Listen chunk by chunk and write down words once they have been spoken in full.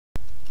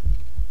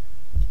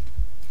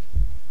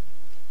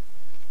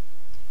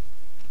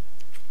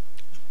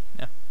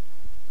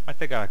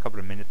still got a couple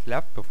of minutes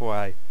left before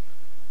I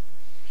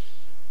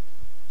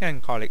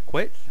can call it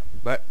quits.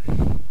 But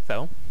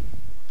so,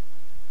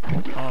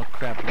 oh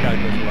crap, we gotta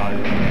go through all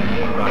this again.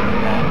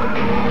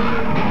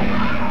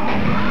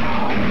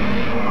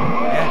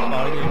 Yes,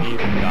 all you need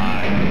is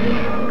die.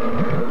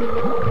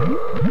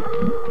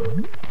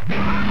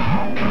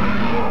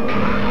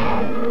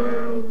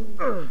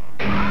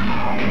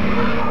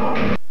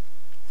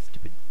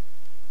 Stupid.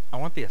 I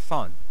want the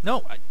sun.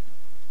 No,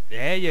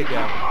 there you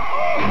go.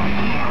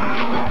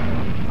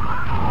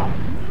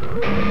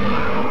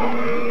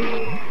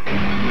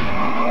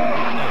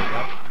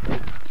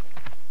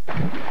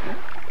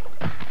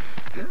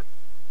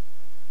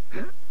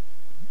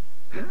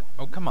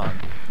 Oh, come on.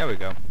 There we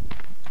go.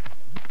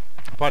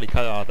 Probably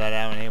cut all that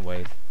out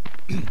anyways.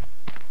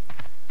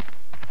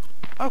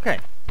 Okay,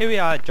 here we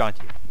are at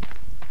Jaunty.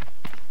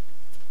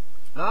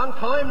 Long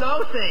time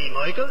no see,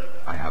 Michael.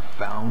 I have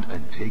found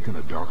and taken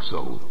a dark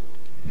soul.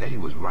 Nettie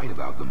was right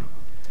about them.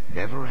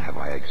 Never have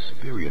I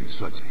experienced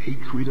such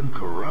hatred and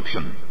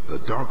corruption. The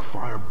dark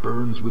fire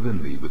burns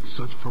within me with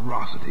such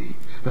ferocity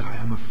that I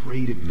am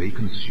afraid it may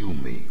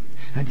consume me.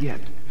 And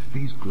yet,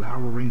 these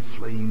glowering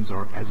flames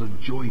are as a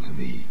joy to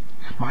me.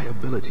 My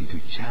ability to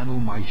channel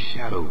my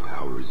shadow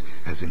powers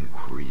has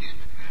increased,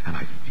 and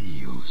I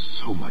feel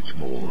so much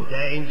more.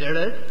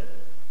 Dangerous?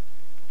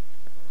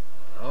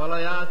 All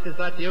I ask is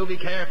that you be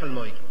careful,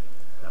 Mike.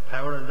 The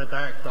power of the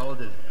dark souls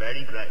is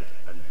very great,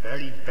 and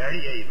very, very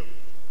evil.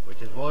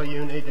 Which is why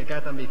you need to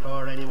get them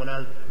before anyone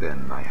else.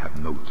 Then I have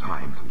no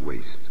time to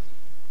waste.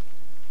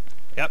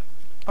 Yep.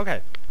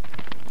 Okay.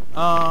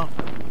 No.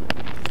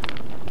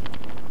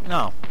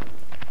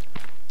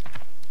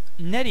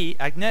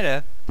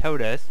 Agneta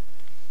told us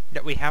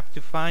that we have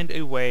to find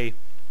a way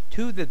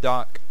to the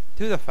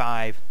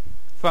five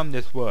from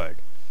this word.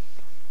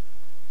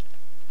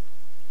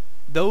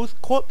 Those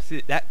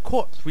corpses, that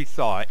corpse we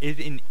saw is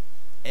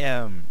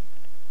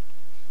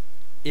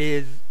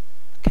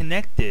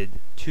connected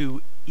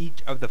to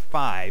each of the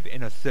five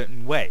in a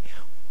certain way.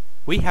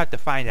 We have to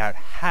find out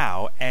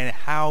how, and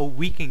how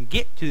we can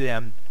get to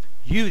them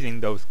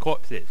using those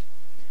corpses,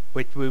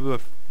 which we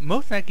will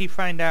most likely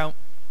find out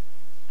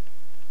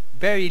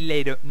very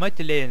later, much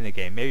later in the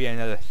game, maybe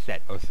another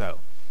set or so.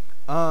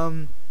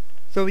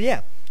 So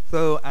yeah,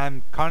 so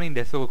I'm calling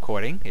this a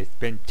recording. It's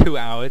been 2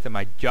 hours and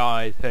my jaw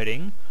is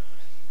hurting,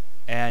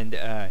 and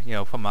you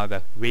know, from all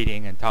the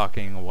reading and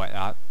talking and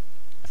whatnot.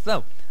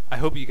 So I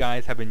hope you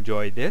guys have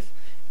enjoyed this.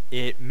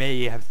 It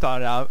may have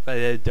started out a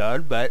little dull,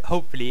 but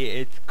hopefully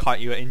it's caught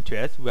your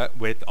interest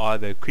with all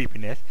the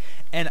creepiness.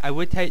 And I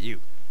would tell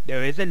you,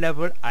 there is a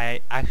level,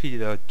 there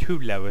are 2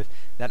 levels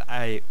that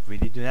I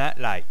really do not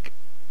like.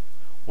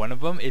 One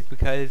of them is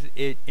because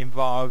it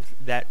involves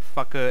that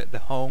fucker, the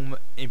home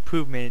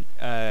improvement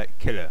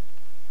killer.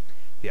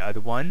 The other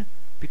one,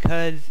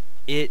 because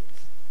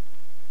it's,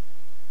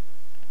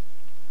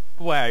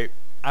 well,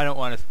 I don't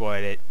want to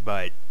spoil it,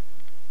 but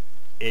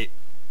it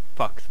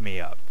fucks me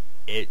up.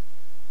 It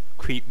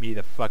creeped me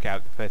the fuck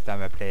out the first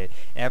time I played it.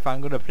 And if I'm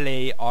gonna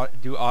play or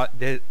do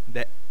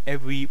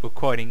every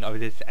recording of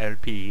this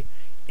LP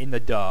in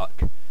the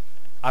dark,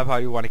 I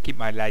probably want to keep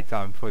my lights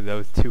on for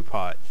those 2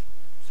 parts.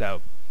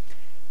 So,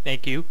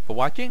 thank you for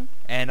watching,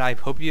 and I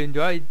hope you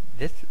enjoyed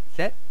this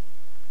set.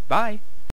 Bye!